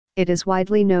It is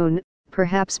widely known,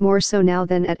 perhaps more so now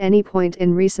than at any point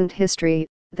in recent history,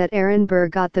 that Aaron Burr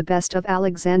got the best of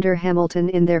Alexander Hamilton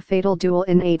in their fatal duel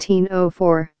in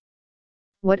 1804.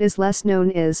 What is less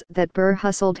known is that Burr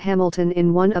hustled Hamilton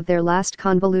in one of their last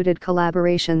convoluted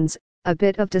collaborations, a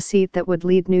bit of deceit that would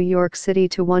lead New York City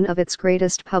to one of its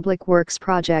greatest public works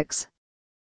projects.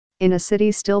 In a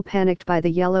city still panicked by the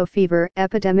yellow fever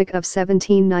epidemic of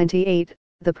 1798,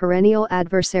 the perennial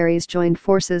adversaries joined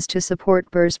forces to support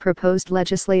Burr's proposed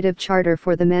legislative charter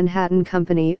for the Manhattan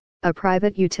Company, a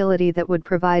private utility that would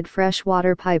provide fresh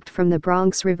water piped from the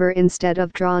Bronx River instead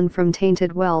of drawn from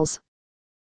tainted wells.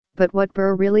 But what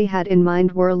Burr really had in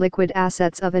mind were liquid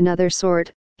assets of another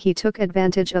sort. He took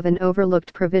advantage of an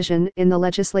overlooked provision in the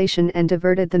legislation and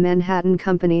diverted the Manhattan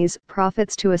Company's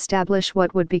profits to establish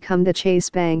what would become the Chase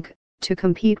Bank, to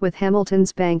compete with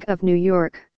Hamilton's Bank of New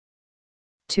York.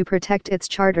 To protect its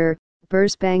charter,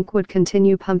 Burr's bank would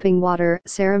continue pumping water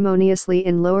ceremoniously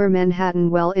in Lower Manhattan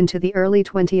well into the early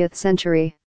 20th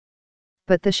century.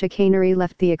 But the chicanery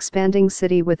left the expanding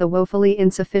city with a woefully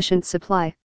insufficient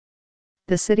supply.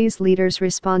 The city's leaders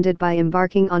responded by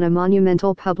embarking on a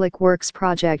monumental public works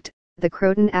project, the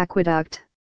Croton Aqueduct.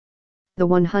 The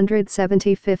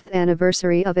 175th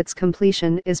anniversary of its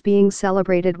completion is being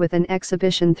celebrated with an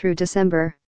exhibition through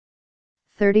December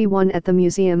 31 at the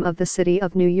Museum of the City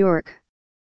of New York.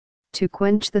 To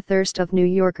quench the thirst of New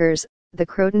Yorkers, the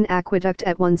Croton Aqueduct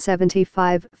at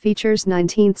 175 features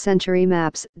 19th-century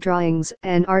maps, drawings,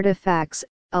 and artifacts,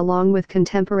 along with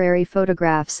contemporary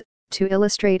photographs, to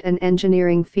illustrate an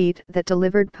engineering feat that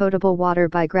delivered potable water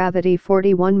by gravity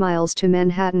 41 miles to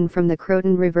Manhattan from the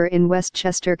Croton River in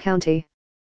Westchester County.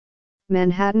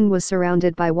 Manhattan was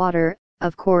surrounded by water,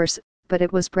 of course, but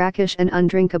it was brackish and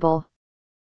undrinkable.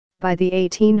 By the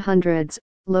 1800s,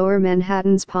 Lower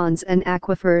Manhattan's ponds and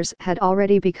aquifers had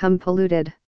already become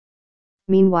polluted.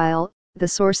 Meanwhile, the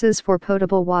sources for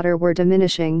potable water were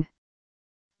diminishing.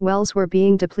 Wells were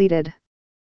being depleted.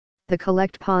 The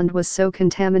collect pond was so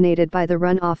contaminated by the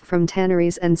runoff from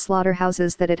tanneries and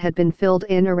slaughterhouses that it had been filled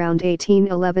in around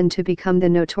 1811 to become the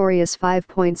notorious 5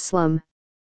 Points slum.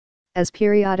 As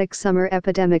periodic summer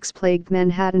epidemics plagued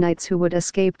Manhattanites who would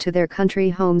escape to their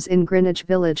country homes in Greenwich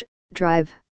Village,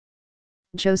 Drive.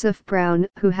 Joseph Brown,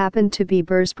 who happened to be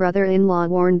Burr's brother-in-law,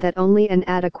 warned that only an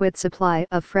adequate supply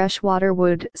of fresh water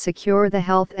would secure the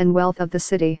health and wealth of the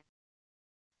city.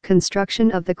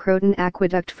 Construction of the Croton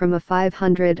Aqueduct from a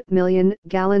 500 million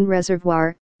gallon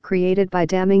reservoir, created by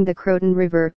damming the Croton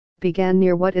River, began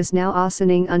near what is now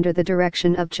Ossining under the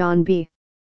direction of John B.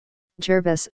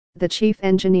 Jervis, the chief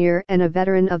engineer and a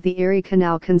veteran of the Erie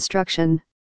Canal construction.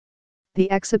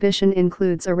 The exhibition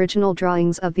includes original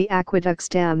drawings of the aqueduct's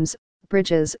dams,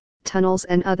 bridges, tunnels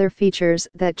and other features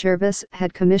that Jervis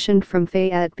had commissioned from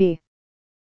Fayette B.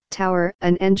 Tower,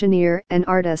 an engineer and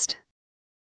artist.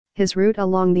 His route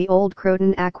along the old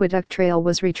Croton Aqueduct Trail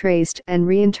was retraced and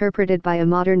reinterpreted by a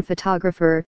modern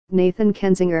photographer, Nathan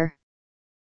Kensinger.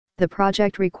 The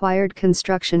project required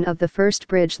construction of the first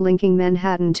bridge linking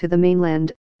Manhattan to the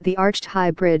mainland, the Arched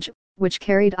High Bridge, which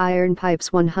carried iron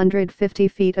pipes 150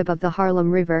 feet above the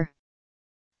Harlem River.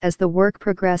 As the work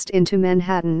progressed into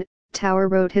Manhattan, Tower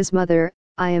wrote his mother,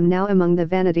 "I am now among the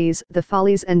vanities, the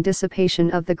follies and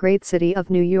dissipation of the great city of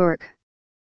New York."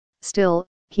 Still,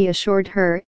 he assured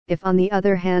her, if on the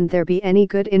other hand there be any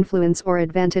good influence or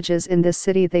advantages in this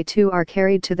city, they too are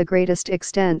carried to the greatest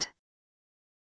extent.